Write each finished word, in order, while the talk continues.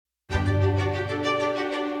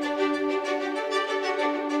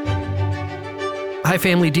Hi,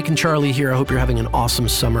 family. Deacon Charlie here. I hope you're having an awesome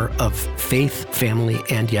summer of faith, family,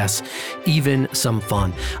 and yes, even some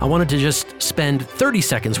fun. I wanted to just spend 30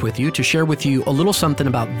 seconds with you to share with you a little something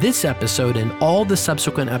about this episode and all the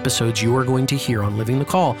subsequent episodes you are going to hear on Living the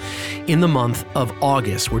Call in the month of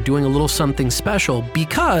August. We're doing a little something special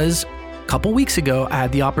because a couple weeks ago, I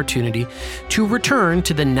had the opportunity to return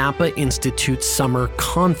to the NAPA Institute Summer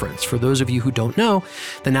Conference. For those of you who don't know,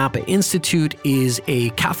 the NAPA Institute is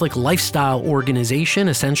a Catholic lifestyle organization,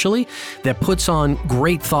 essentially, that puts on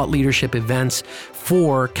great thought leadership events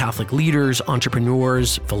for Catholic leaders,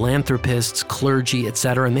 entrepreneurs, philanthropists, clergy,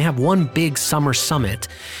 etc. And they have one big summer summit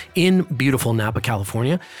in beautiful Napa,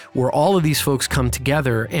 California, where all of these folks come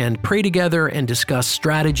together and pray together and discuss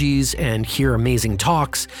strategies and hear amazing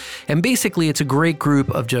talks. And basically, it's a great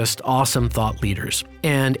group of just awesome thought leaders.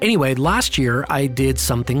 And anyway, last year, I did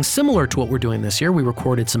something similar to what we're doing this year. We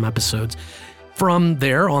recorded some episodes from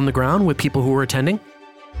there on the ground with people who were attending.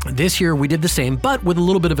 This year, we did the same, but with a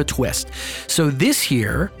little bit of a twist. So this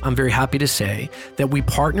year, I'm very happy to say that we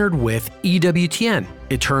partnered with EWTN,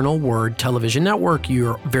 Eternal Word Television Network.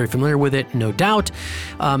 You're very familiar with it, no doubt.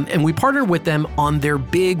 And we partnered with them on their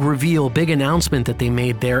big reveal, big announcement that they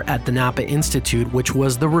made there at the Napa Institute, which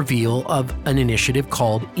was the reveal of an initiative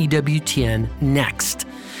called EWTN Next.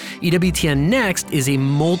 EWTN Next is a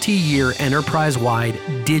multi-year enterprise-wide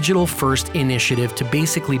digital-first initiative to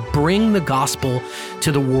basically bring the gospel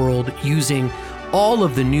to the world using all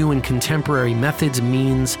of the new and contemporary methods,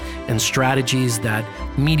 means, and strategies that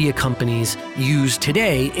media companies use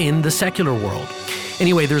today in the secular world.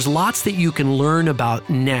 Anyway, there's lots that you can learn about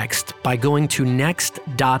Next by going to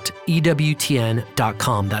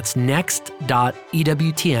next.ewtn.com. That's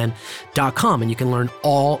next.ewtn.com, and you can learn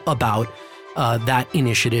all about that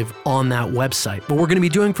initiative on that website. What we're going to be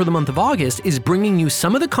doing for the month of August is bringing you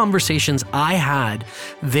some of the conversations I had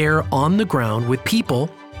there on the ground with people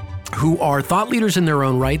who are thought leaders in their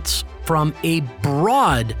own rights from a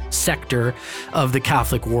broad sector of the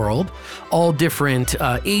Catholic world, all different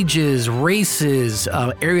ages, races,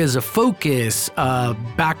 areas of focus,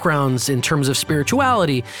 backgrounds in terms of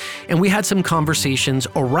spirituality. And we had some conversations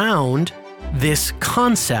around this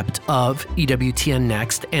concept of EWTN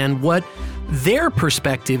Next and what their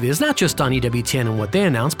perspective is, not just on EWTN and what they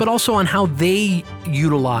announced, but also on how they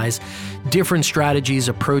utilize different strategies,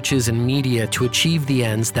 approaches, and media to achieve the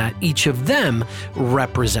ends that each of them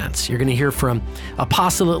represents. You're going to hear from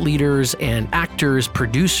apostolate leaders and actors,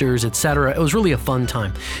 producers, etc. It was really a fun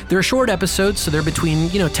time. They're short episodes, so they're between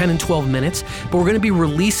 10 and 12 minutes, but we're going to be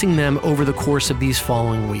releasing them over the course of these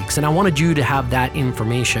following weeks. And I wanted you to have that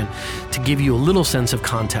information to give you a little sense of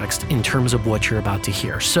context in terms of what you're about to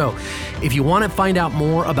hear. So if you want to find out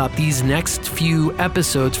more about these next few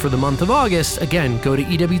episodes for the month of August, again, go to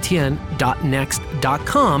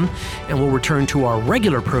ewtn.next.com and we'll return to our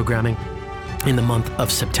regular programming in the month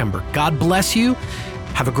of September. God bless you.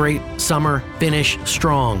 Have a great summer. Finish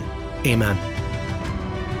strong. Amen.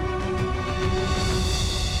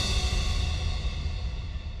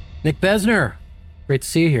 Nick Bezner, great to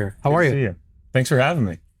see you here. How are you? Good to see you. Thanks for having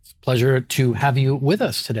me. It's a pleasure to have you with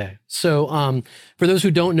us today. So for those who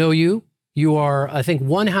don't know you, you are, I think,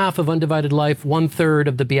 one half of Undivided Life, 1/3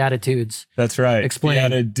 of the Beatitudes. That's right. Explain.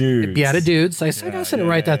 Beatitudes. Beatitudes. I said it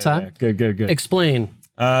right that time. Good. Explain.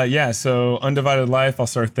 So Undivided Life, I'll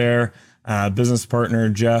start there. Business partner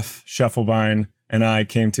Jeff Scheffelbein and I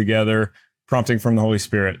came together, prompting from the Holy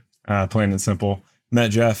Spirit, plain and simple.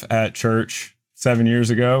 Met Jeff at church 7 years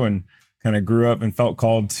ago and kind of grew up and felt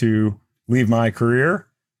called to leave my career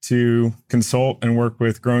to consult and work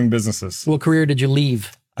with growing businesses. What career did you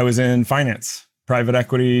leave? I was in finance, private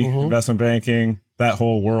equity, investment banking, that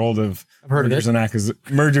whole world of mergers and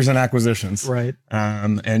acquisitions. Right.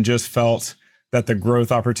 And just felt that the growth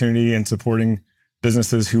opportunity in supporting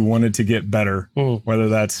businesses who wanted to get better, whether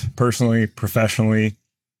that's personally, professionally,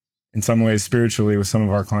 in some ways spiritually with some of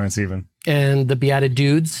our clients even. And the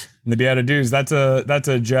Beatitudes? The Beatitudes, that's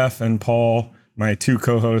a Jeff and Paul, my two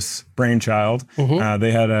co-hosts, brainchild.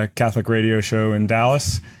 They had a Catholic radio show in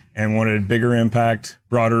Dallas and wanted bigger impact,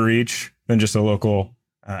 broader reach than just a local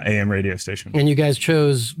AM radio station. And you guys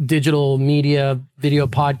chose digital media, video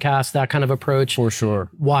podcasts, that kind of approach. For sure.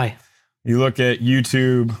 Why? You look at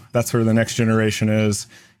YouTube, that's where the next generation is.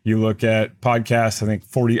 You look at podcasts, I think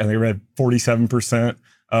I read 47%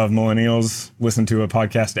 of millennials listen to a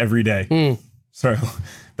podcast every day. So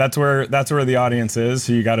that's where the audience is.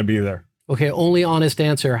 So you got to be there. Okay, only honest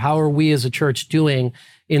answer. How are we as a church doing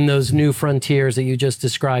in those new frontiers that you just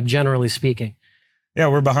described, generally speaking? Yeah,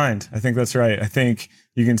 we're behind. I think that's right. I think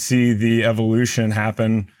you can see the evolution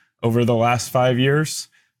happen over the last 5 years.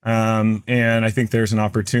 And I think there's an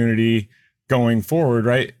opportunity going forward,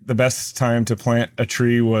 right? The best time to plant a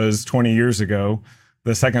tree was 20 years ago.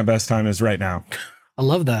 The second best time is right now. I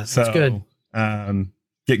love that. So, That's good.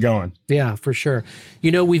 Get going. Yeah, for sure.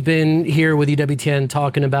 We've been here with EWTN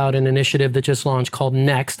talking about an initiative that just launched called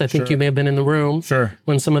Next. I think you may have been in the room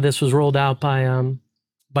when some of this was rolled out by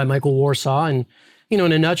Michael Warsaw. And,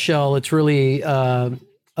 in a nutshell, it's really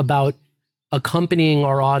about accompanying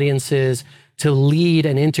our audiences to lead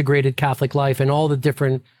an integrated Catholic life in all the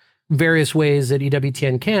different various ways that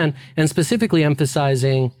EWTN can, and specifically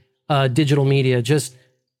emphasizing digital media. Just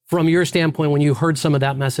from your standpoint, when you heard some of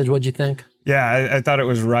that message, what'd you think? Yeah, I thought it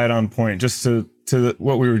was right on point. Just to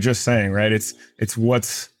what we were just saying, right? It's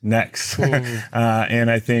what's next. And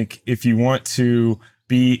I think if you want to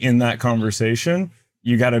be in that conversation,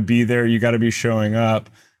 you got to be there. You got to be showing up.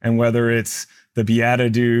 And whether it's the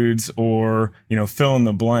Beatitudes or, fill in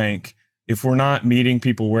the blank, if we're not meeting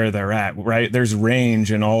people where they're at, right? There's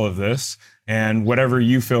range in all of this. And whatever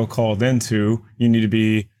you feel called into, you need to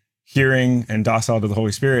be hearing and docile to the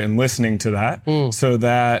Holy Spirit and listening to that so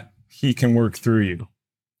that He can work through you.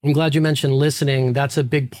 I'm glad you mentioned listening. That's a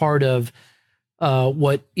big part of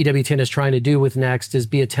what EWTN is trying to do with Next, is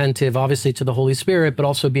be attentive, obviously, to the Holy Spirit, but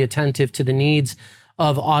also be attentive to the needs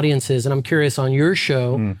of audiences. And I'm curious, on your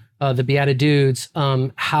show, the Beatitudes,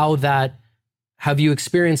 have you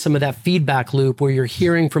experienced some of that feedback loop where you're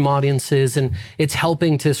hearing from audiences and it's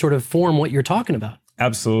helping to sort of form what you're talking about?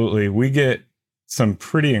 Absolutely. We get some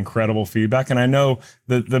pretty incredible feedback. And I know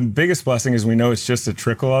the biggest blessing is we know it's just a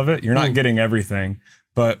trickle of it. You're not getting everything.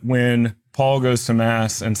 But when Paul goes to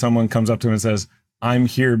Mass and someone comes up to him and says, I'm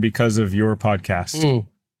here because of your podcast,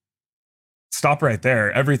 stop right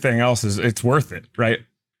there. Everything else it's worth it, right?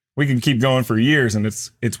 We can keep going for years and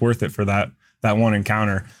it's worth it for that one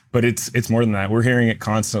encounter. But it's more than that. We're hearing it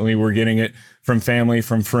constantly. We're getting it from family,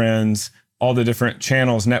 from friends, all the different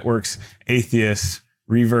channels, networks, atheists,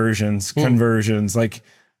 reversions, conversions,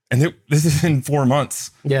 and this is in 4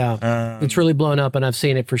 months. Yeah, it's really blown up, and I've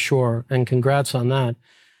seen it for sure. And congrats on that.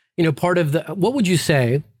 Part of what would you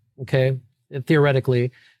say? Okay,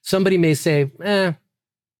 theoretically, somebody may say,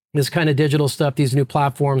 this kind of digital stuff, these new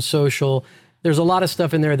platforms, social. There's a lot of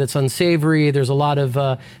stuff in there that's unsavory. There's a lot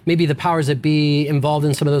of maybe the powers that be involved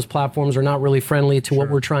in some of those platforms are not really friendly to what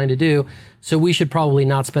we're trying to do. So we should probably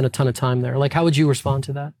not spend a ton of time there. How would you respond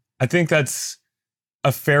to that? I think that's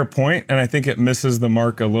a fair point, and I think it misses the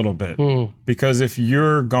mark a little bit because if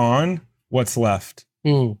you're gone, what's left,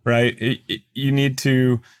 right? You need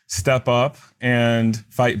to step up and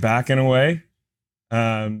fight back in a way.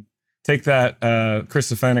 Take that, Chris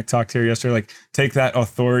Stefanik talked here yesterday, take that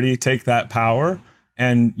authority, take that power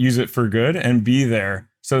and use it for good and be there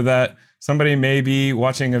so that somebody may be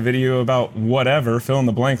watching a video about whatever, fill in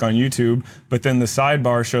the blank on YouTube, but then the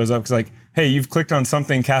sidebar shows up. It's hey, you've clicked on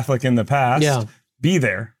something Catholic in the past. Yeah. Be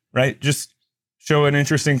there, right? Just show an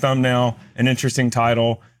interesting thumbnail, an interesting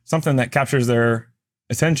title, something that captures their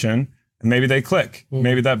attention, and maybe they click.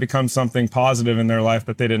 Maybe that becomes something positive in their life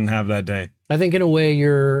that they didn't have that day. I think in a way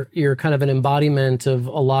you're kind of an embodiment of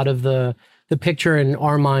a lot of the picture in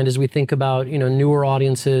our mind as we think about, newer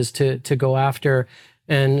audiences to go after.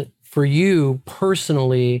 And for you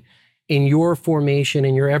personally, in your formation,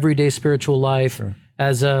 in your everyday spiritual life,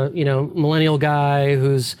 as a, millennial guy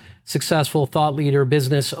who's successful thought leader,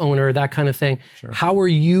 business owner, that kind of thing. How are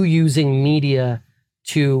you using media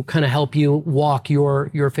to kind of help you walk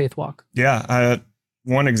your faith walk? Yeah.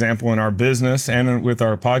 One example in our business and with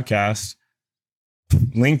our podcast,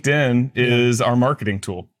 LinkedIn is our marketing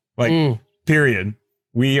tool, period.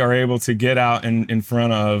 We are able to get out in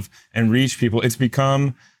front of and reach people. It's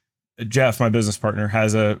become, Jeff, my business partner,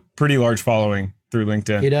 has a pretty large following through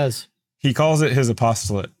LinkedIn. He does. He calls it his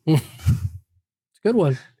apostolate. It's a good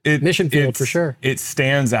one. Mission field for sure. It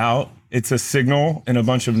stands out. It's a signal in a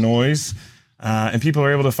bunch of noise, and people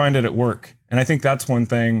are able to find it at work. And I think that's one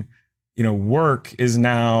thing, work is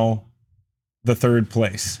now the third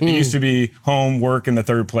place. It used to be home, work in the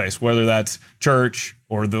third place, whether that's church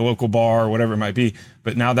or the local bar or whatever it might be.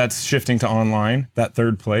 But now that's shifting to online, that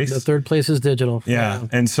third place. The third place is digital. Yeah.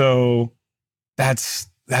 And so that's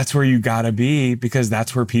where you got to be because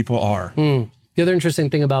that's where people are. The other interesting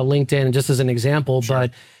thing about LinkedIn, just as an example,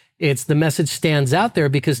 but it's the message stands out there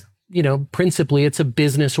because, principally it's a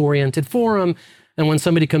business-oriented forum. And when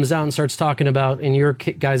somebody comes out and starts talking about, in your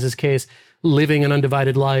guys' case, living an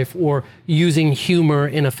undivided life or using humor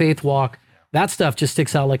in a faith walk, that stuff just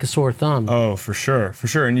sticks out like a sore thumb. Oh, for sure. For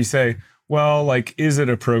sure. And you say, well, is it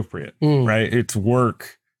appropriate, right? It's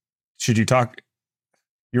work. Should you talk?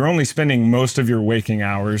 You're only spending most of your waking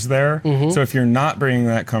hours there. So if you're not bringing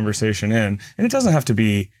that conversation in, and it doesn't have to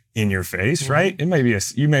be in your face, right? It may be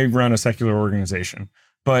you may run a secular organization,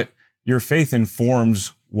 but your faith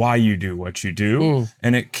informs why you do what you do.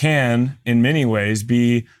 And it can, in many ways,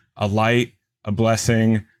 be a light, a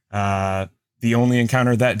blessing, the only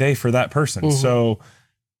encounter that day for that person. So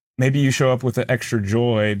maybe you show up with an extra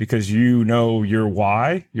joy because you know your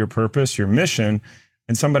why, your purpose, your mission,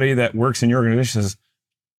 and somebody that works in your organization says,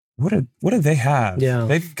 what do they have? Yeah.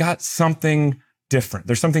 They've got something different.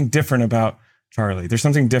 There's something different about Charlie. There's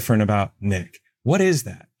something different about Nick. What is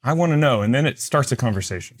that? I want to know. And then it starts a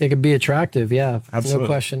conversation. It could be attractive. Yeah. Absolutely. No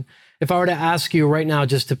question. If I were to ask you right now,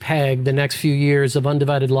 just to peg the next few years of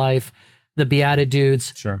Undivided Life, the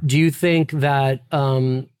Beatitudes, Sure. do you think that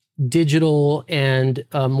digital and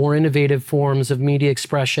more innovative forms of media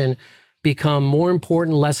expression become more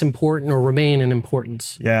important, less important, or remain in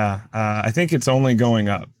importance? Yeah. I think it's only going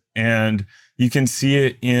up. And you can see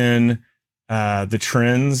it in the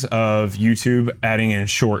trends of YouTube adding in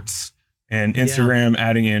shorts and Instagram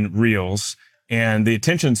adding in reels. And the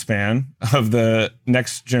attention span of the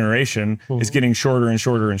next generation is getting shorter and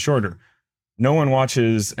shorter and shorter. No one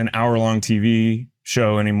watches an hour-long TV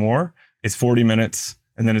show anymore. It's 40 minutes,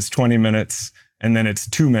 and then it's 20 minutes, and then it's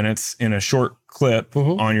 2 minutes in a short clip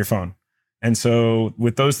on your phone. And so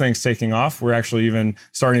with those things taking off, we're actually even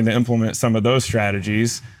starting to implement some of those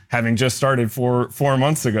strategies, having just started 4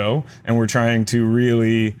 months ago. And we're trying to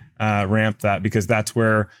really ramp that because that's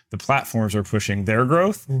where the platforms are pushing their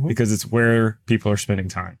growth because it's where people are spending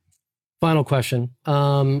time. Final question.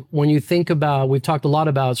 When you think about, we've talked a lot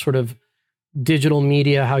about sort of digital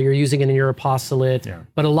media, how you're using it in your apostolate,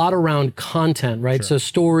 but a lot around content, right? So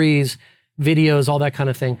stories, videos, all that kind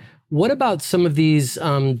of thing. What about some of these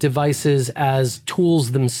devices as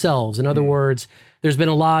tools themselves? In other words, there's been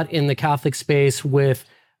a lot in the Catholic space with,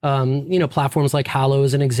 platforms like Hallow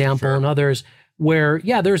as an example and others where,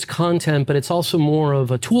 there's content, but it's also more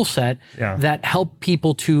of a tool set that help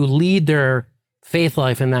people to lead their faith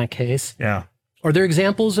life in that case. Yeah. Are there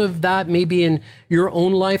examples of that maybe in your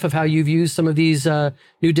own life of how you've used some of these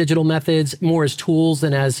new digital methods more as tools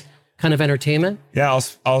than as kind of entertainment? Yeah,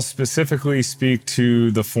 I'll specifically speak to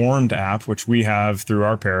the Formed app, which we have through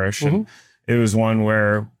our parish. And it was one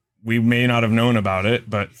where we may not have known about it,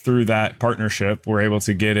 but through that partnership, we're able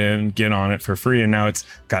to get on it for free. And now it's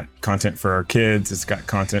got content for our kids. It's got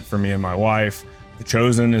content for me and my wife. The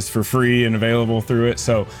Chosen is for free and available through it.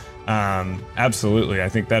 So absolutely. I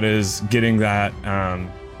think that is getting that,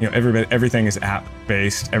 everything is app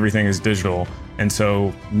based, everything is digital. And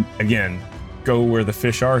so again, go where the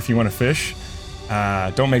fish are if you want to fish.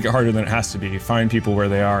 Don't make it harder than it has to be. Find people where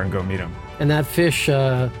they are and go meet them. And that fish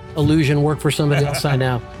illusion worked for somebody else I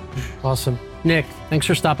know. Awesome. Nick, thanks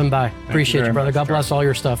for stopping by. Appreciate you, brother. God bless all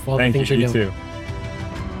your stuff, all the things you're doing. Too.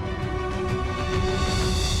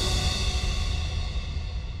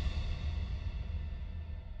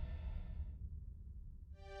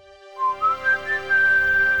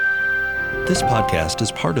 This podcast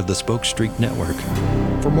is part of the Spoke Street Network.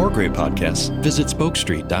 For more great podcasts, visit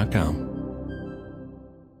spokestreet.com.